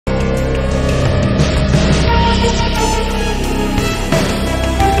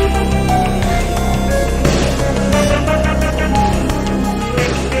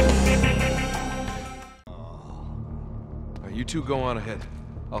two go on ahead.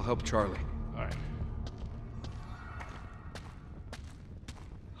 I'll help Charlie. All right.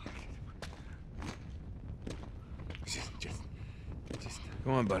 Just...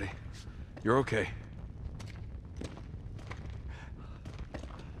 Go on, buddy. You're okay.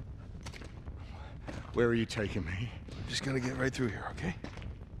 Where are you taking me? I'm just gonna get right through here, okay?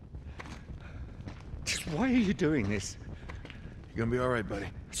 Just why are you doing this? You're gonna be all right, buddy.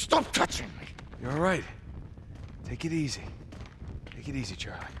 Stop touching me! You're all right. Take it easy. Take it easy,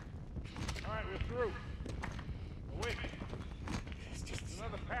 Charlie. All right, we're through. Oh, wait. There's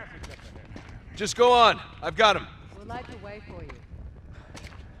another passage up ahead. Just go on. I've got him. We'll light the way for you.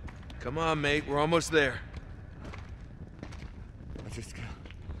 Come on, mate. We're almost there. Oh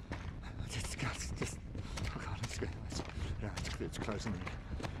God, it's closing in.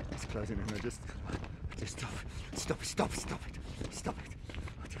 It's closing in. Just stop it.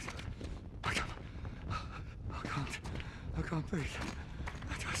 I can't breathe.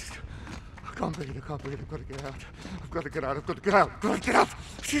 I can't breathe. I've got to get out. I've got to get out.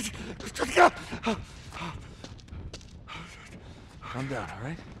 Calm down, all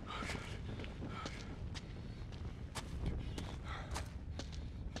right?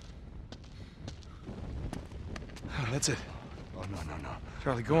 Oh, that's it. Oh, no.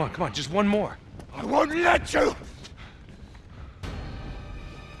 Charlie, go on. Come on, just one more. I won't let you!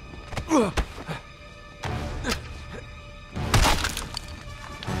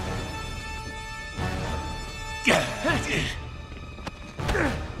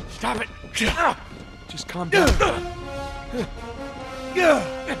 Stop it! Just calm down.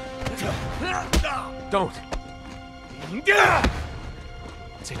 Don't.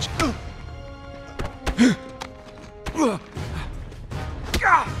 That's it.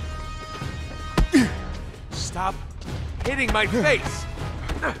 Stop hitting my face!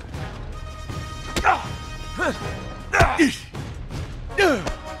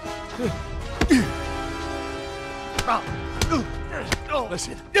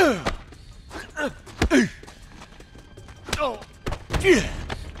 Listen. Don't.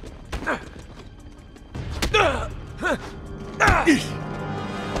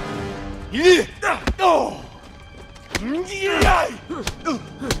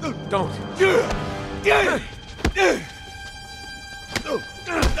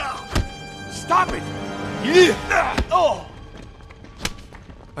 Stop it!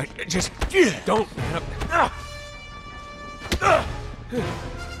 Just don't, man.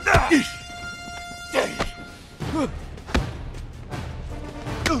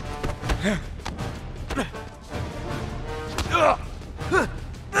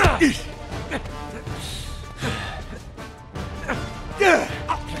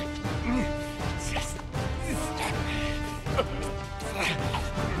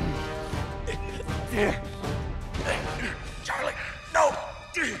 Charlie, no!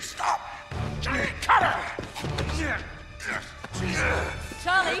 Stop! Charlie, cut her!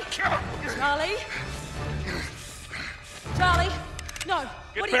 Charlie! No!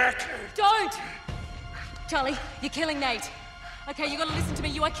 Get back! Don't! Charlie, you're killing Nate. Okay, you gotta listen to me.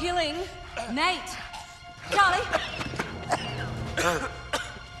 You are killing Nate. Charlie!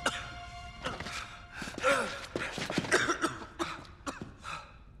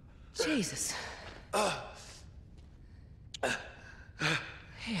 Jesus.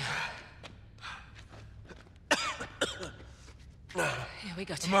 Here we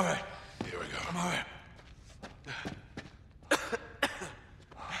go. I'm all right. Here we go. I'm all right.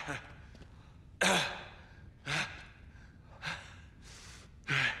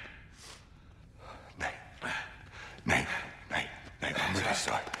 Nate, I'm really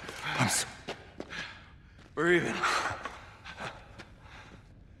sorry. I'm sorry. We're even.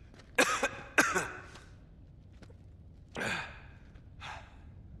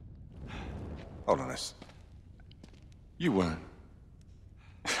 Hold on this. You weren't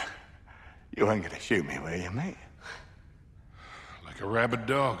gonna shoot me, were you, mate? Like a rabid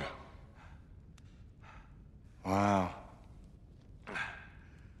dog. Wow.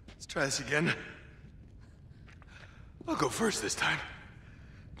 Let's try this again. I'll go first this time.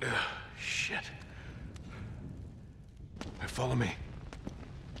 Shit. Right, follow me.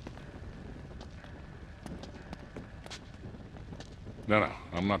 No,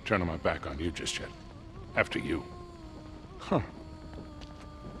 I'm not turning my back on you just yet. After you. Huh.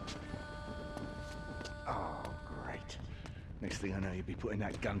 Oh, great. Next thing I know, you'll be putting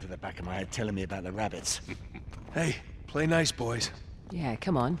that gun to the back of my head telling me about the rabbits. Hey, play nice, boys. Yeah,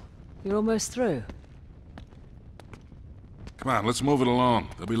 come on. You're almost through. Come on, let's move it along.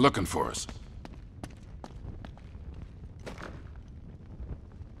 They'll be looking for us.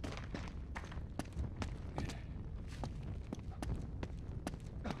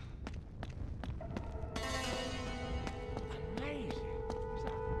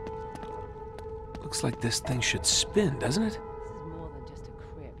 Looks like this thing should spin, doesn't it? This is more than just a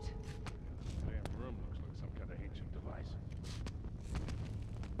crypt. Damn room looks like some kind of ancient device.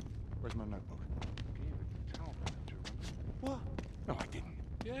 Where's my notebook? Gave it to Talbot, don't you remember? What? No, I didn't.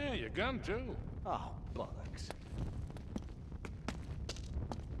 Yeah, your gun too. Oh, bollocks.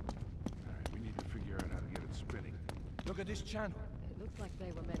 Alright, we need to figure out how to get it spinning. Look at this channel. It looks like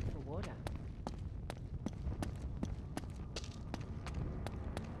they were meant for water.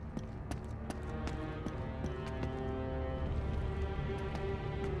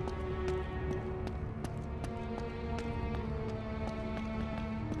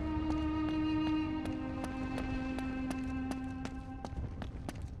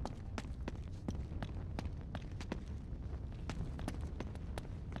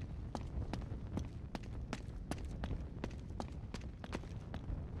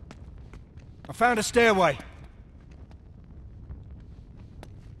 I found a stairway.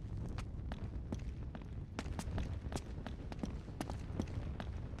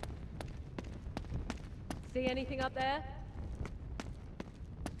 See anything up there?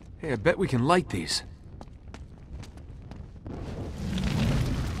 Hey, I bet we can light these.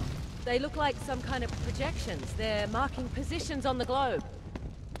 They look like some kind of projections. They're marking positions on the globe.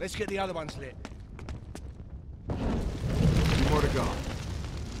 Let's get the other ones lit. 2 more to go.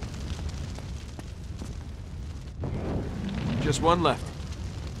 Just one left.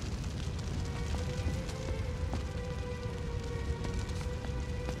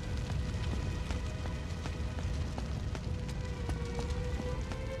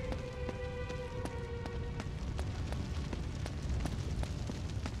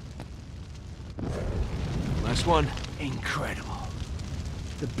 Last one. Incredible.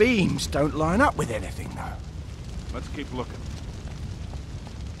 The beams don't line up with anything, though. Let's keep looking.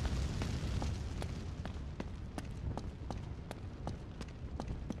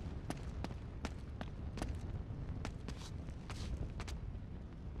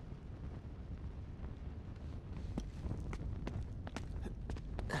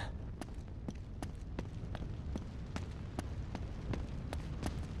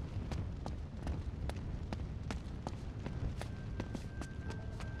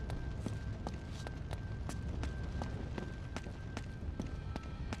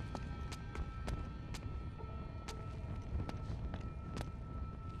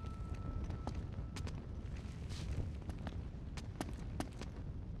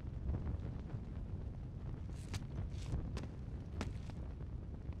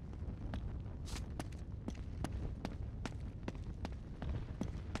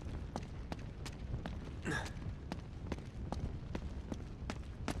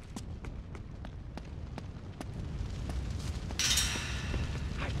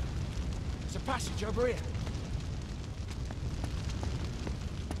 There's a passage over here.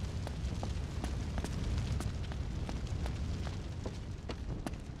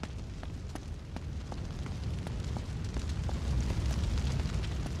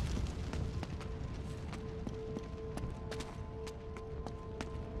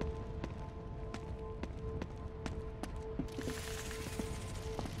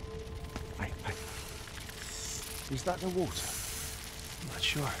 Hey. Is that the water? I'm not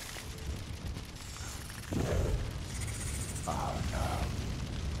sure. Oh, no.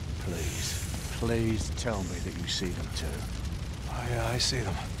 Please tell me that you see them too. Oh, yeah, I see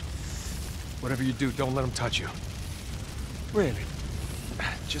them. Whatever you do, don't let them touch you. Really?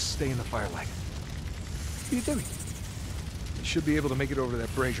 Just stay in the firelight. What are you doing? You should be able to make it over to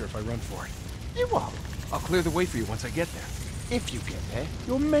that brazier if I run for it. You won't. I'll clear the way for you once I get there. If you get there,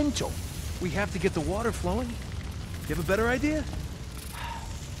 you're mental. We have to get the water flowing. You have a better idea?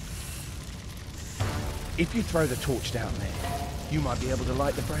 If you throw the torch down there, you might be able to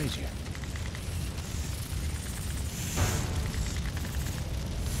light the brazier.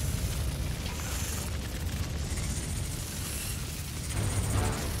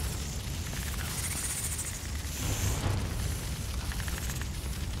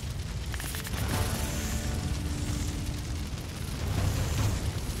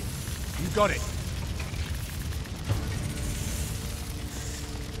 You got it.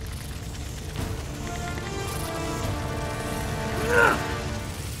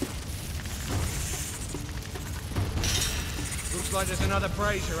 Looks like there's another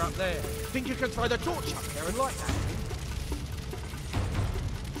brazier up there. Think you can throw the torch up there and light that thing?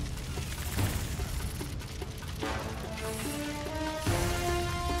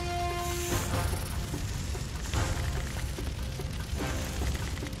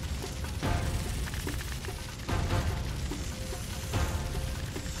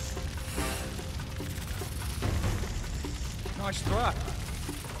 Nice throw.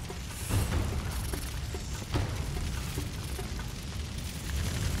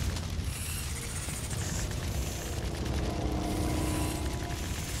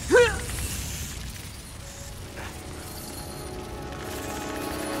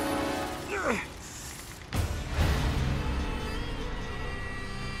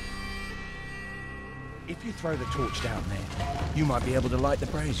 If you throw the torch down there, you might be able to light the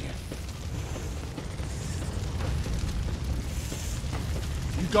brazier.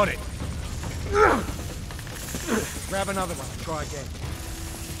 You got it. Grab another one and try again.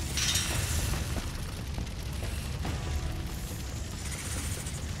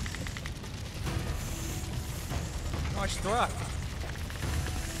 Nice throw.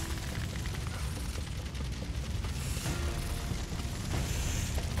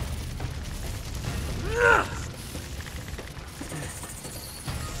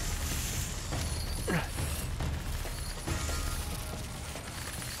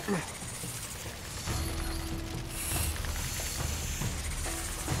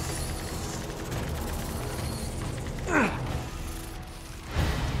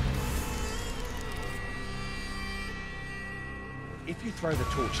 If you throw the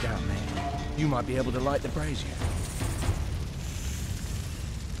torch down there, you might be able to light the brazier.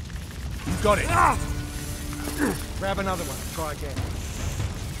 You got it. Grab another one and try again.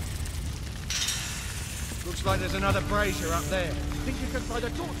 Looks like there's another brazier up there. Think you can throw the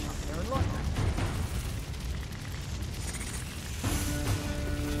torch up there and light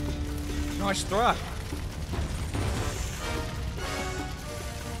that? Nice throw.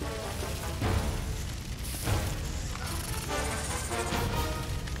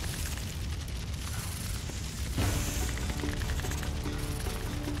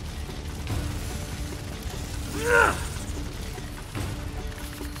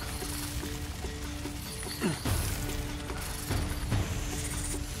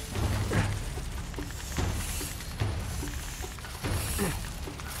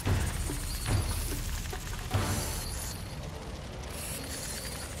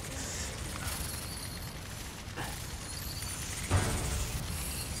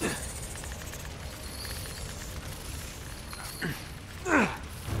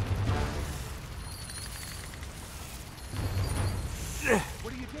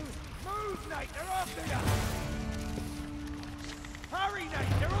 What are you doing? Move, Nate! They're after you! Hurry,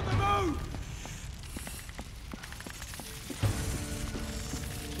 Nate! They're on the move!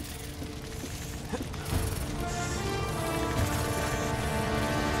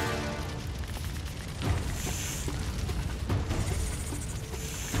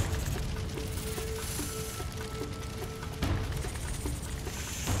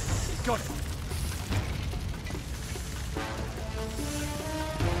 Got it!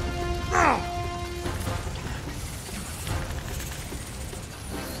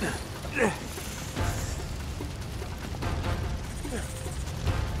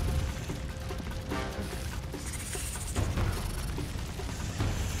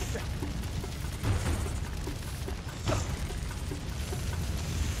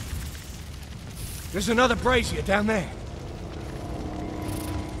 There's another brazier down there.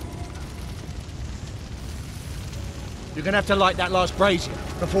 You're gonna have to light that last brazier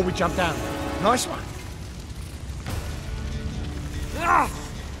before we jump down. Nice one.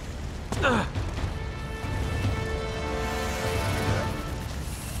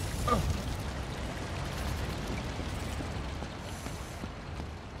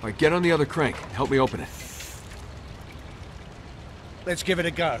 All right, get on the other crank. Help me open it. Let's give it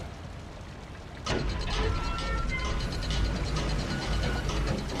a go.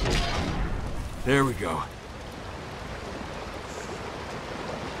 There we go.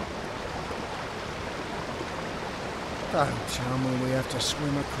 Don't tell me we have to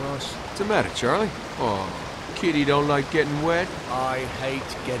swim across. What's the matter, Charlie? Oh, Kitty don't like getting wet? I hate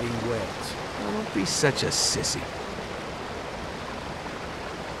getting wet. Oh, don't be such a sissy.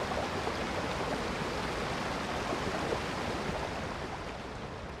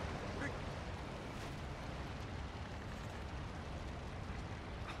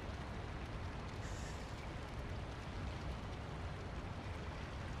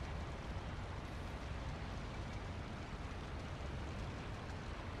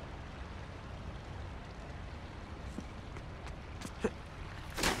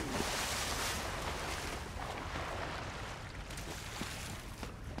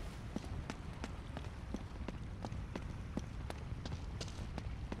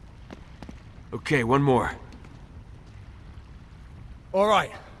 Okay, one more. All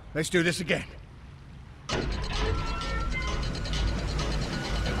right, let's do this again.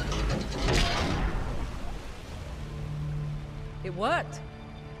 It worked.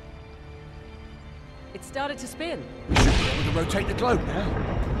 It started to spin. We should be able to rotate the globe now.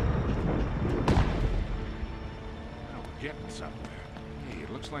 Now we're getting somewhere. Hey,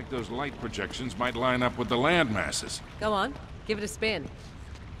 it looks like those light projections might line up with the land masses. Go on, give it a spin.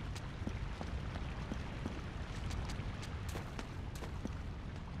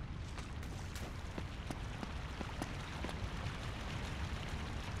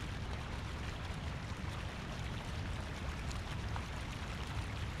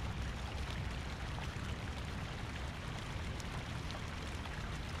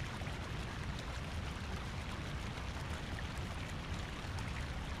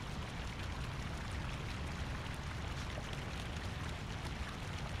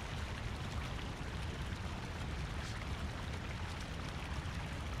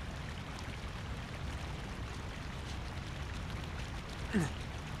 Nice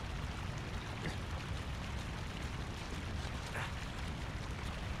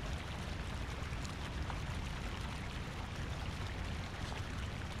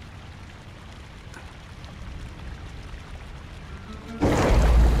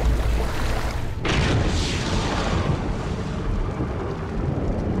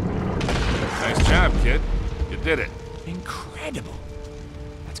job, kid. You did it. Incredible.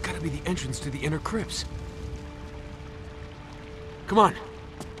 That's gotta be the entrance to the inner crypts. Come on.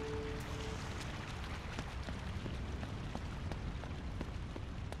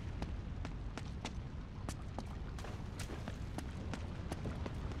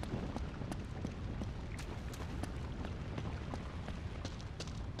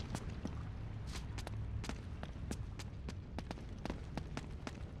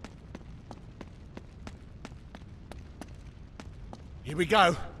 Here we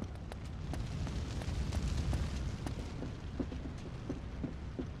go.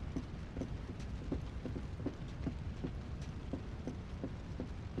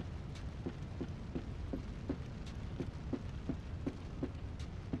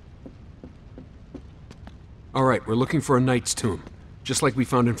 All right, we're looking for a knight's tomb, just like we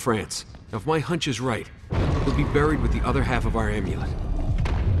found in France. Now, if my hunch is right, he'll be buried with the other half of our amulet.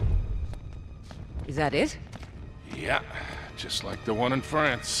 Is that it? Yeah, just like the one in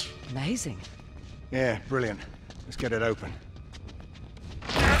France. Amazing. Yeah, brilliant. Let's get it open.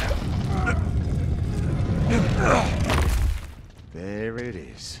 There it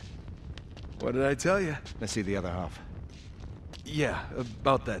is. What did I tell you? Let's see the other half. Yeah,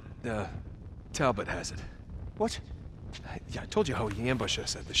 about that, Talbot has it. What? Yeah, I told you how he ambushed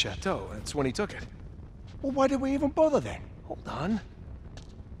us at the chateau. That's when he took it. Well, why did we even bother then? Hold on.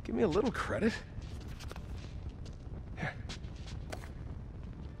 Give me a little credit. Here.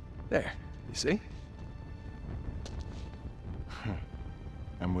 There. You see?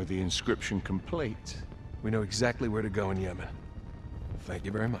 And with the inscription complete. We know exactly where to go in Yemen. Thank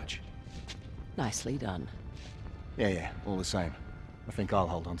you very much. Nicely done. Yeah, all the same. I think I'll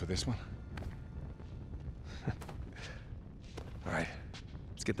hold on to this one. All right.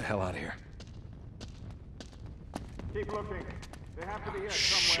 Let's get the hell out of here. Keep looking. They have to be here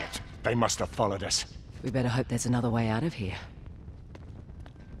somewhere. Shit. They must have followed us. We better hope there's another way out of here.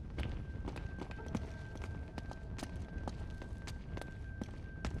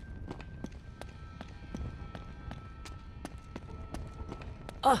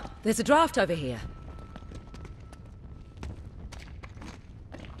 Oh, there's a draft over here.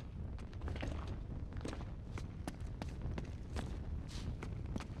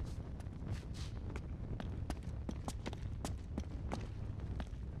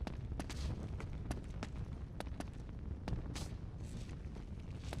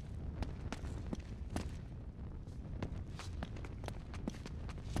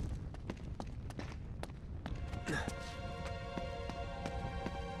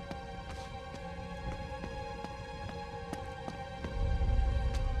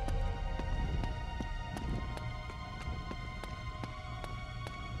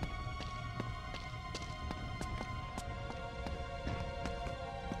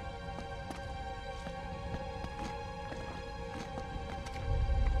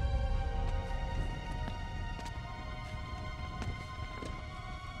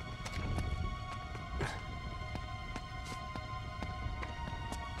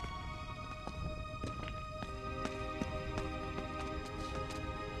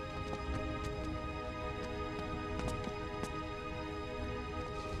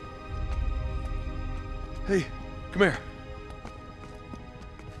 Hey, come here.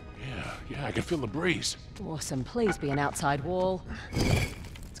 Yeah, I can feel the breeze. Awesome. Please be an outside wall.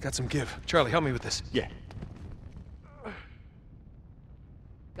 It's got some give. Charlie, help me with this. Yeah.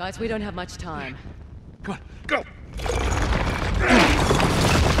 Guys, we don't have much time. Come on, go!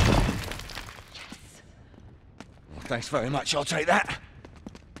 Thanks very much. I'll take that.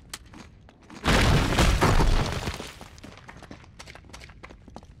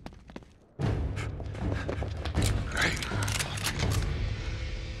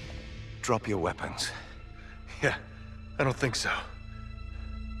 Drop your weapons. Yeah, I don't think so.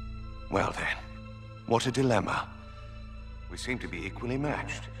 Well then, what a dilemma. We seem to be equally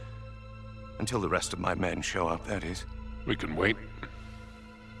matched. Until the rest of my men show up, that is. We can wait.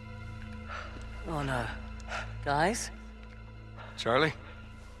 Oh no. Guys? Charlie?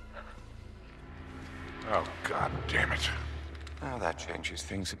 Oh, God damn it. Oh, that changes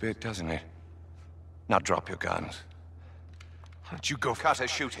things a bit, doesn't it? Now drop your guns. Why don't you go for Cutter,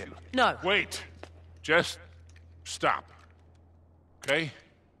 shoot him. No. Wait. Just stop. Okay?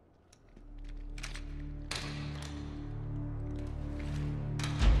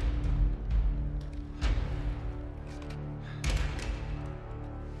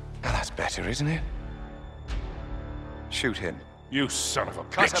 better, isn't it? Shoot him. You son of a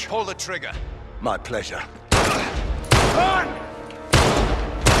Cutter, bitch! pull the trigger. My pleasure. Run!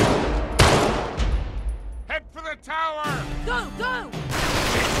 Head for the tower! Go, go!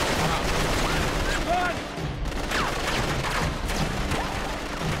 Run!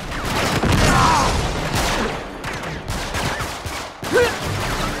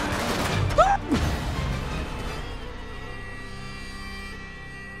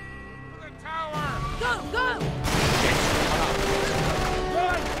 For the tower! Go, go!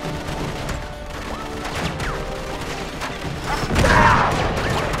 Run!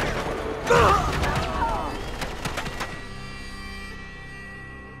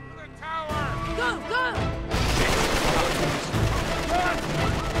 For the tower! Go, go!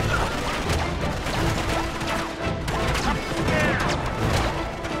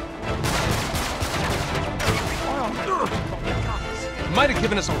 Might have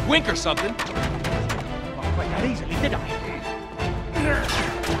given us a wink or something. Not quite that easily, did I?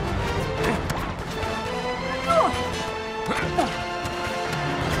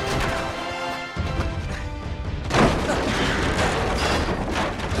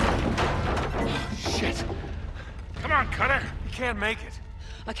 Shit. Come on, Cutter! You can't make it.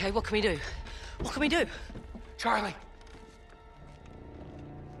 Okay, what can we do? What can we do? Charlie.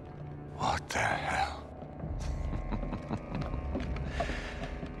 What the hell?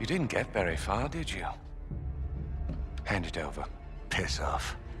 You didn't get very far, did you? Hand it over. Piss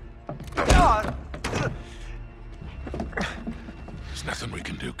off. There's nothing we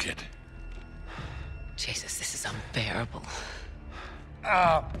can do, kid. Jesus, this is unbearable.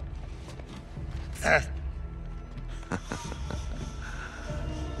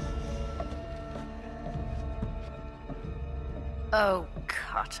 Oh,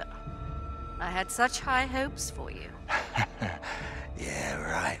 Carter. I had such high hopes for you. Yeah,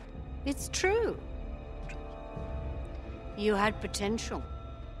 right. It's true. You had potential.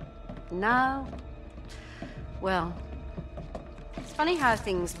 Now, well, it's funny how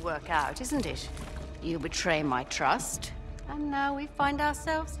things work out, isn't it? You betray my trust, and now we find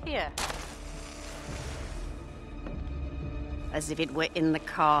ourselves here. As if it were in the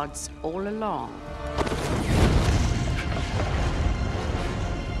cards all along.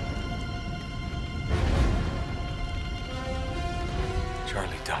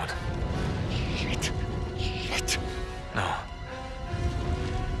 Charlie, don't. Shit. Shit. No.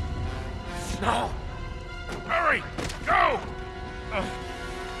 No! Hurry! Go!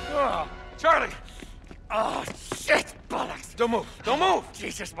 Charlie! Oh, shit! Bollocks! Don't move! Don't move!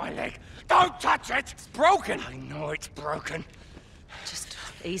 Jesus, my leg! Don't touch it! It's broken! I know it's broken. Just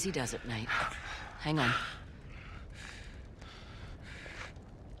easy does it, Nate. Hang on.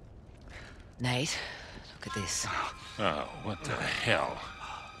 Nate, look at this. Oh, what the hell?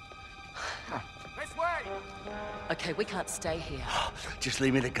 This way! Okay, we can't stay here. Just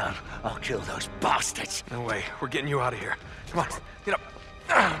leave me the gun. I'll kill those bastards. No way. We're getting you out of here. Come on. Get up.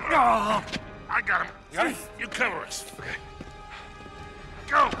 I got him. Got him? You cover us. Okay.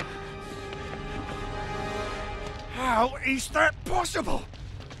 Go! How is that possible?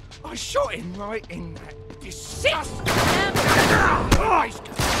 I shot him right in that disgusting... Christ!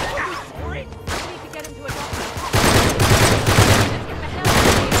 We need to get him to a doctor. Get the hell out of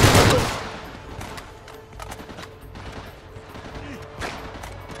here.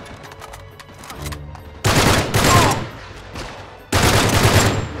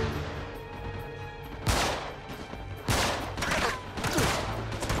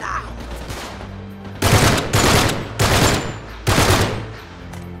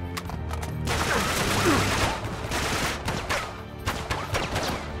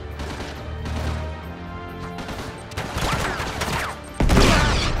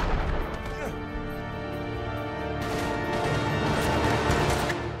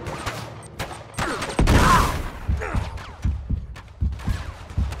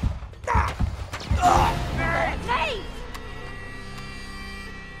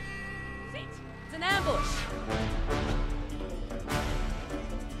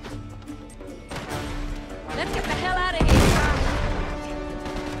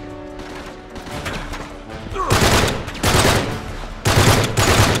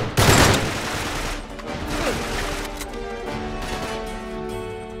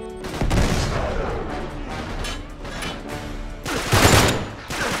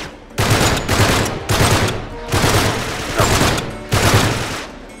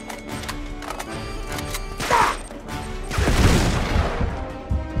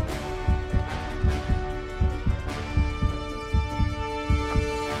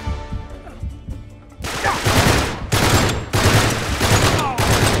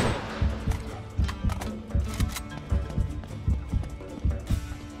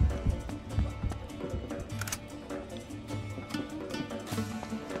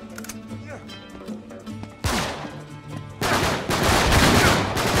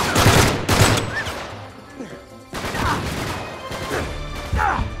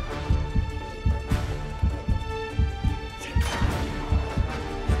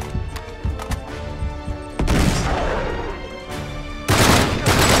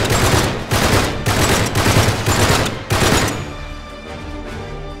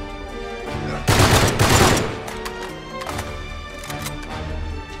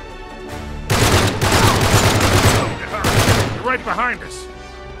 right behind us.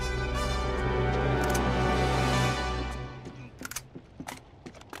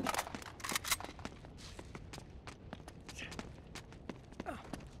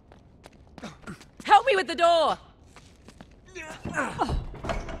 Help me with the door!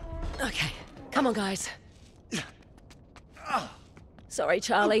 Okay, come on, guys. Sorry,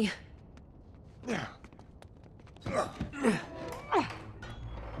 Charlie.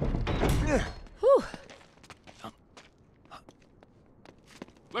 Whew.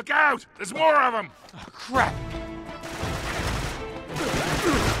 Look out! There's more of them! Oh, crap!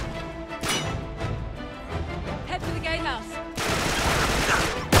 Head for the gatehouse.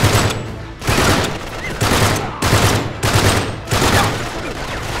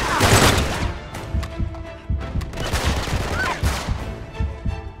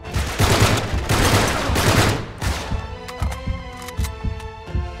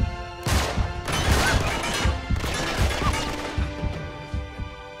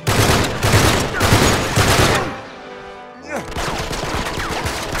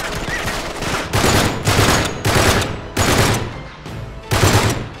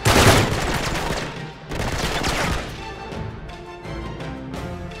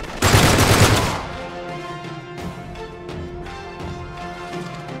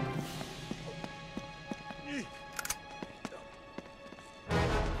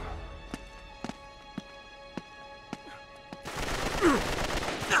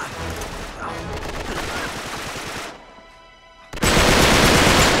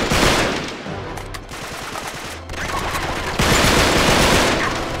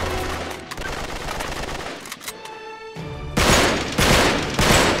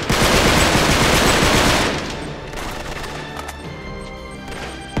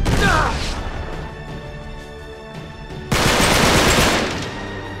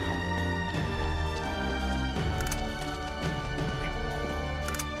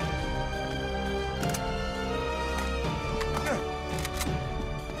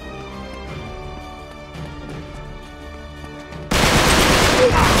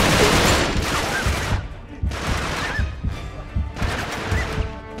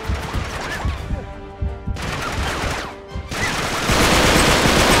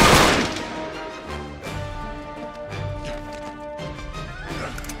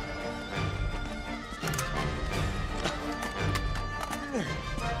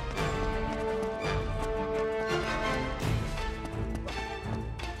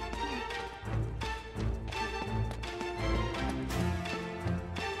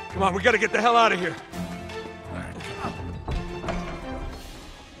 Come on, we gotta get the hell out of here.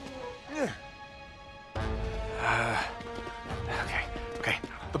 Okay.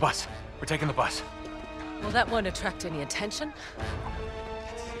 The bus. We're taking the bus. Well, that won't attract any attention.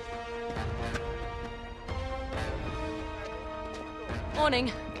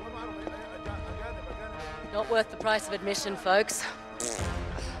 Morning. Not worth the price of admission, folks.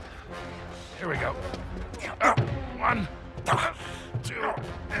 Here we go. 1, 2,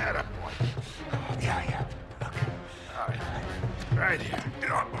 and a point. Yeah. Okay. All right here.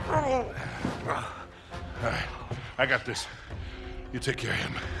 All right, I got this. You take care of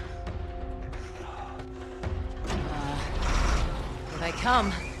him. Here they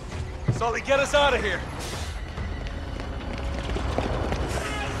come. Sully, get us out of here.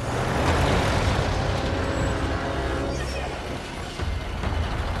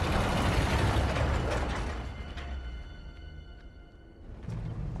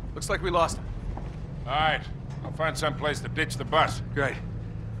 Looks like we lost him. All right, I'll find some place to ditch the bus. Great.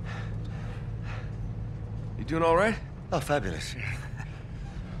 You doing all right? Oh, fabulous.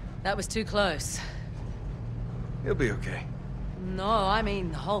 That was too close. He'll be okay. No, I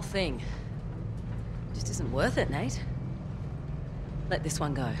mean the whole thing. Just isn't worth it, Nate. Let this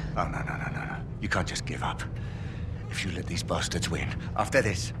one go. Oh, no. You can't just give up. If you let these bastards win, after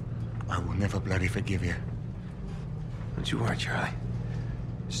this, I will never bloody forgive you. Don't you worry, Charlie.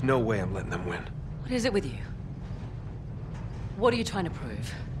 There's no way I'm letting them win. What is it with you? What are you trying to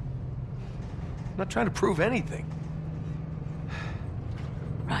prove? I'm not trying to prove anything.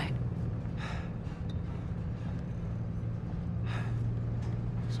 Right.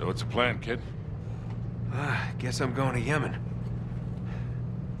 So what's the plan, kid? Guess I'm going to Yemen.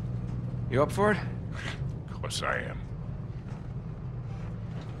 You up for it? Of course I am.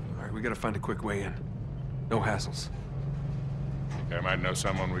 All right, we gotta find a quick way in. No hassles. Think I might know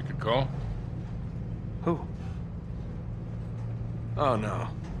someone we could call? Who? Oh, no.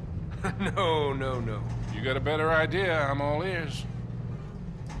 No. You got a better idea, I'm all ears.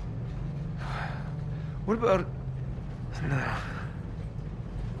 What about... No.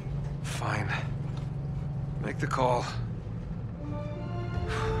 Fine. Make the call.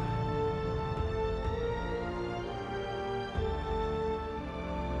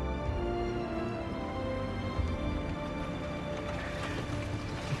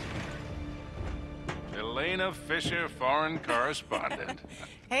 Lena Fisher, foreign correspondent.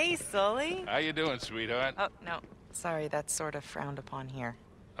 Hey, Sully. How you doing, sweetheart? Oh, no. Sorry, that's sort of frowned upon here.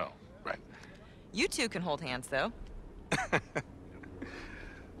 Oh, right. You two can hold hands, though.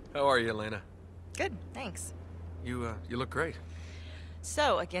 How are you, Elena? Good, thanks. You look great.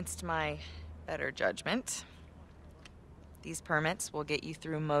 So, against my better judgment, these permits will get you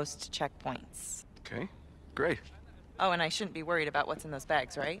through most checkpoints. Okay, great. Oh, and I shouldn't be worried about what's in those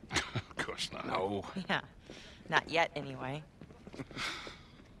bags, right? Of course not. No. Yeah. Not yet, anyway.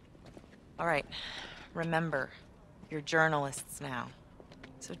 All right. Remember, you're journalists now.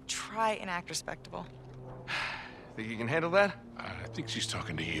 So try and act respectable. Think you can handle that? I think she's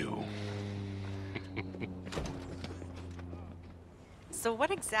talking to you. So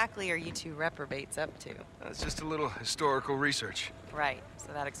what exactly are you two reprobates up to? It's just a little historical research. Right.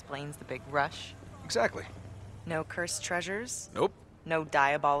 So that explains the big rush. Exactly. No cursed treasures? Nope. No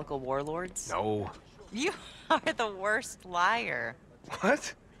diabolical warlords? No. You are the worst liar.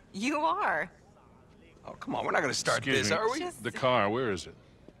 What? You are. Oh, come on. We're not gonna start Excuse this, me. are we? Just- The car, where is it?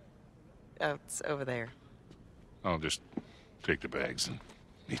 Oh, it's over there. I'll just take the bags and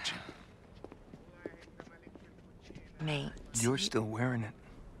meet you. Nate. You're still wearing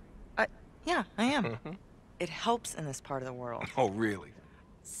it. Yeah, I am. It helps in this part of the world. Oh, really?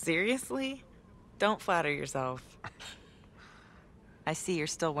 Seriously? Don't flatter yourself. I see you're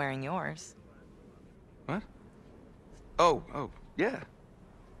still wearing yours. What? Oh, yeah.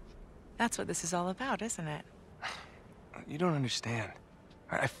 That's what this is all about, isn't it? You don't understand.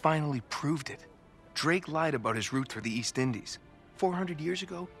 I finally proved it. Drake lied about his route through the East Indies. 400 years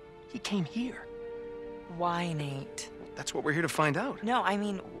ago, he came here. Why, Nate? That's what we're here to find out. No, I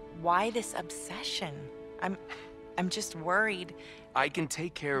mean, why this obsession? I'm just worried. I can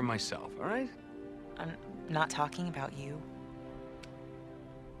take care of myself, all right? I'm not talking about you.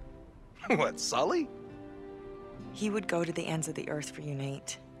 What, Sully? He would go to the ends of the earth for you,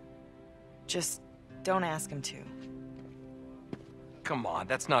 Nate. Just don't ask him to. Come on,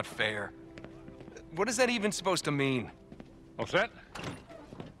 that's not fair. What is that even supposed to mean? All set?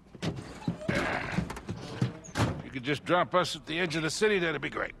 You could just drop us at the edge of the city, that'd be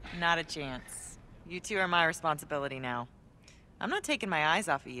great. Not a chance. You two are my responsibility now. I'm not taking my eyes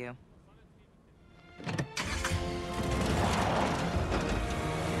off of you.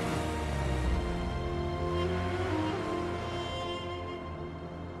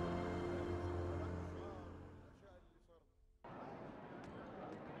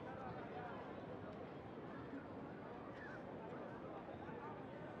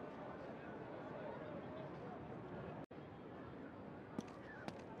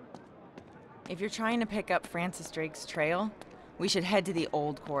 If you're trying to pick up Francis Drake's trail, we should head to the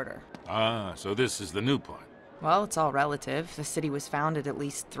old quarter. Ah, so this is the new part. Well, it's all relative. The city was founded at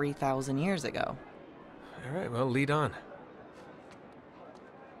least 3,000 years ago. All right, well, lead on.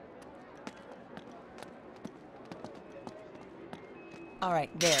 All right,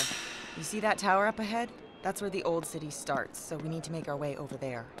 there. You see that tower up ahead? That's where the old city starts, so we need to make our way over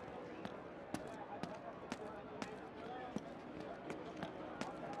there.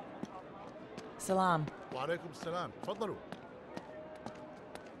 Salam. وعليكم السلام تفضلوا.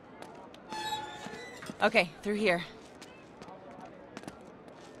 Okay, through here.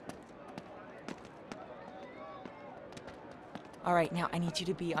 All right, now I need you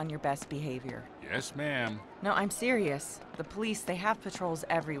to be on your best behavior. Yes, ma'am. No, I'm serious. The police, they have patrols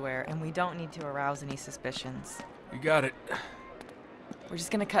everywhere, and we don't need to arouse any suspicions. You got it. We're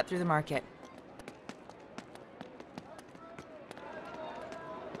just gonna cut through the market.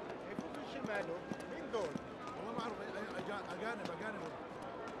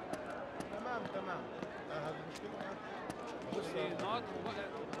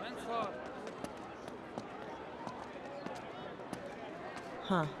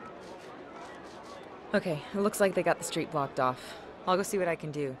 Huh. Okay, it looks like they got the street blocked off. I'll go see what I can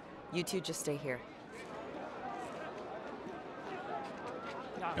do. You two just stay here.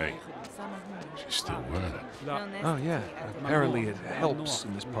 Hey, she's still wearing it. Oh, yeah. Apparently it helps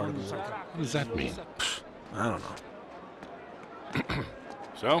in this part of the world. What does that mean? I don't know.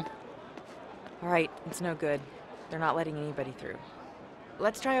 So? All right, it's no good. They're not letting anybody through.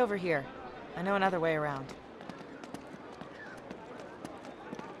 Let's try over here. I know another way around.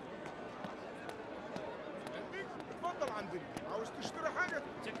 تفضل عندي عاوز تشتري حاجة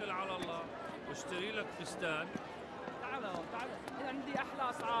اتكل على الله واشتري لك فستان. تعال عندي احلى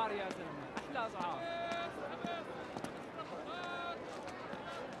اسعار يا زلمه، احلى اسعار.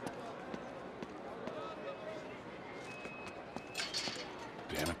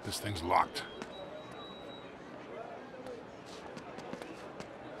 Damn it, this thing's locked.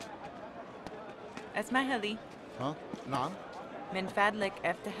 اسمعها لي. ها؟ نعم؟ من فضلك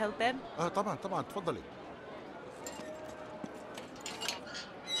افتح الباب. طبعا طبعا تفضلي.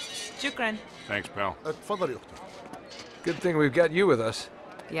 شكرا. Thanks, pal. تفضلي أختي. Good thing we've got you with us.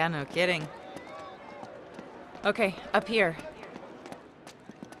 Yeah, no kidding. Okay, up here.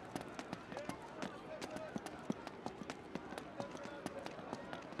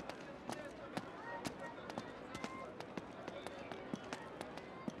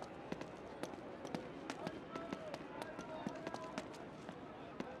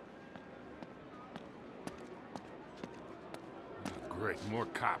 Great, more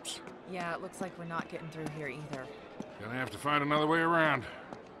cops. Yeah, it looks like we're not getting through here either. Gonna have to find another way around.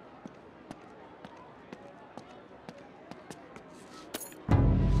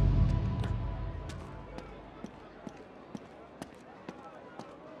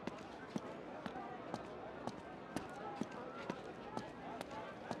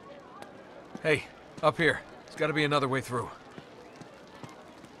 Hey, up here. There's got to be another way through.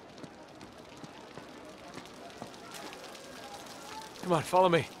 Come on, follow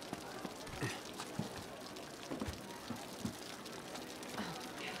me.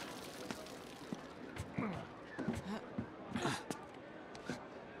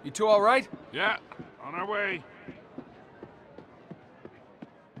 You two all right? Yeah, on our way.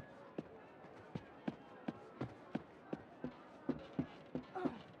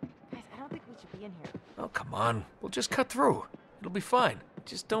 Guys, I don't think we should be in here. Oh, come on. We'll just cut through. It'll be fine.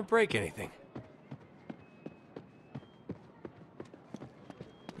 Just don't break anything.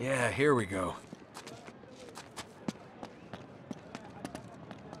 Yeah, here we go.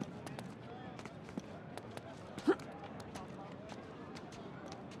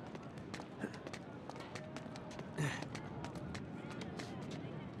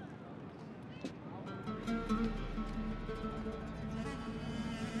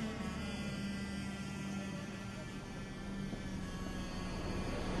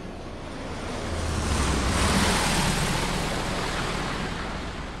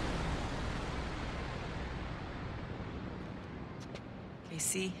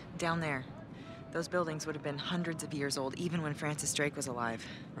 See? Down there. Those buildings would have been hundreds of years old, even when Francis Drake was alive.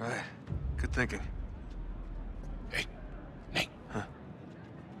 Right. Good thinking. Hey, Nate. Huh?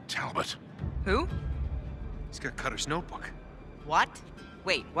 Talbot. Who? He's got Cutter's notebook. What?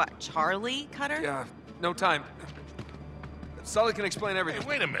 Wait, what? Charlie Cutter? Yeah, no time. Sully can explain everything. Hey,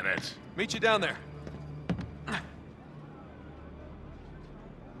 wait a minute. Meet you down there.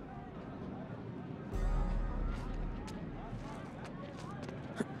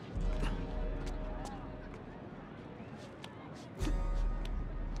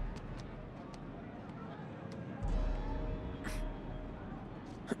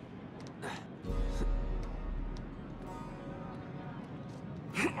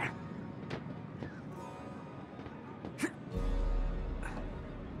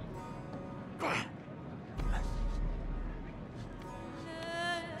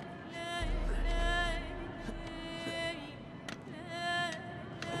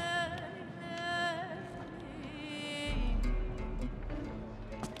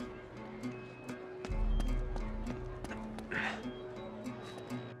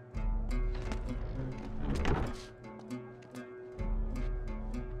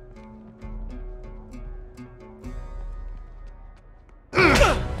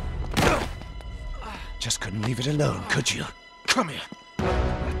 Just couldn't leave it alone, could you? Come here.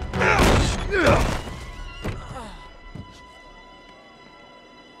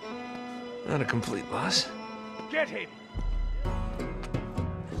 Not a complete loss. Get him!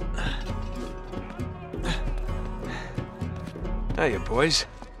 Hiya, boys.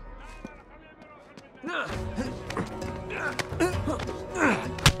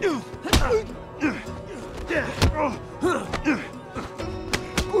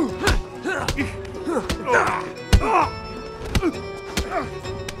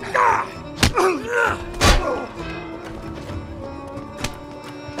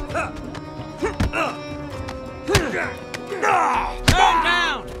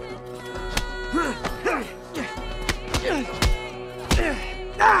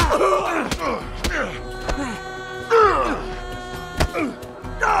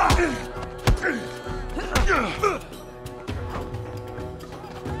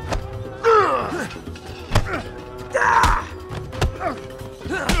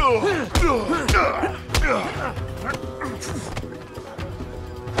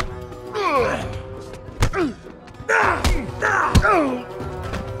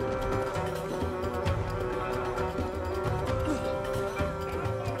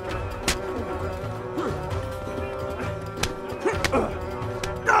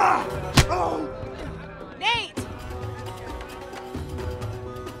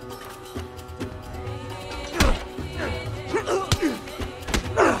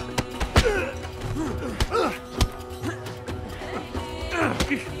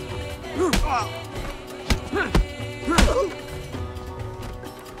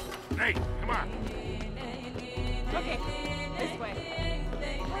 Nate, come on. Okay, this way.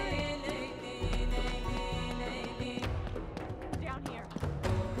 Down here.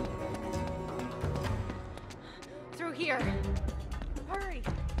 Through here. Hurry.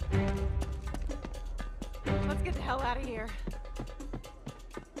 Let's get the hell out of here.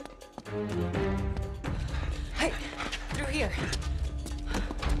 Hey, through here.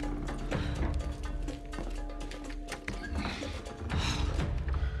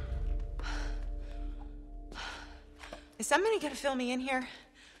 Is somebody gonna fill me in here?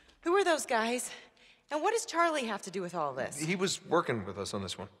 Who are those guys? And what does Charlie have to do with all this? He was working with us on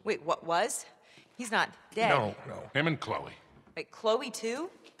this one. Wait, what was? He's not dead. No. Him and Chloe. Wait, Chloe too?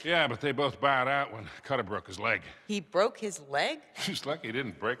 Yeah, but they both bowed out when Cutter broke his leg. He broke his leg? He's lucky he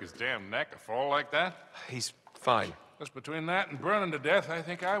didn't break his damn neck or fall like that. He's fine. Just between that and burning to death, I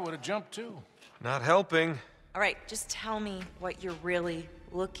think I would have jumped too. Not helping. All right, just tell me what you're really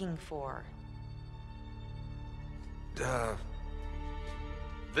looking for.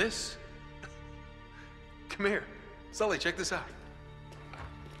 This? Come here. Sully, check this out.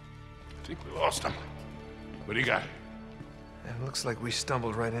 I think we lost him. What do you got? It looks like we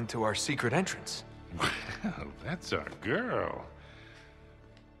stumbled right into our secret entrance. Well, that's our girl.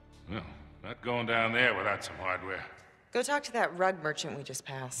 Well, not going down there without some hardware. Go talk to that rug merchant we just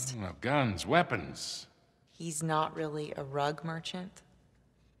passed. Oh, guns, weapons. He's not really a rug merchant.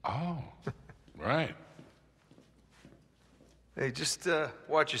 Oh, right. Hey, just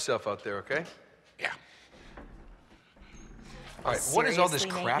watch yourself out there, okay? Yeah. All right, what is all this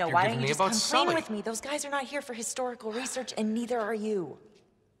Seriously, crap Nate? No, you're why giving don't me you about just come Sully? with me? Those guys are not here for historical research, and neither are you.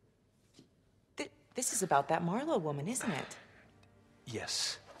 This is about that Marlowe woman, isn't it?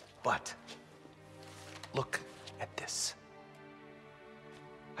 Yes, but look at this.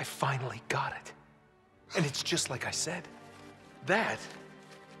 I finally got it. And it's just like I said. That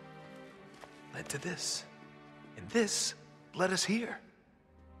led to this. And this led us here.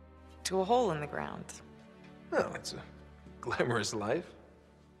 To a hole in the ground. Well, it's a glamorous life.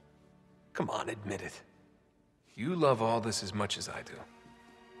 Come on, admit it. You love all this as much as I do.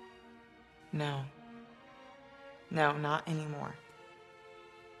 No. No, not anymore.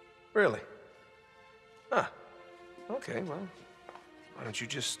 Really? Huh. Okay, well, why don't you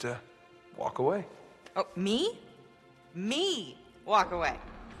just, walk away? Oh, me? Me walk away.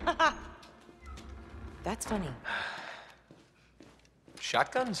 That's funny.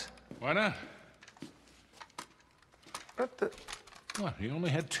 Shotguns? Why not? What the? What, he only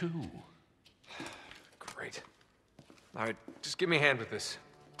had 2. Great. All right, just give me a hand with this.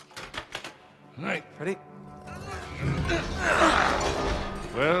 All right. Ready?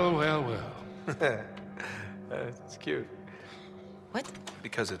 Well, well, well. It's cute. What?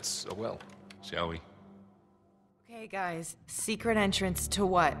 Because it's a well. Shall we? Okay, guys. Secret entrance to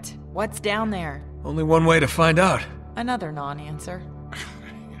what? What's down there? Only one way to find out. Another non-answer.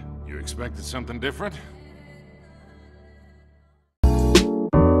 You expected something different?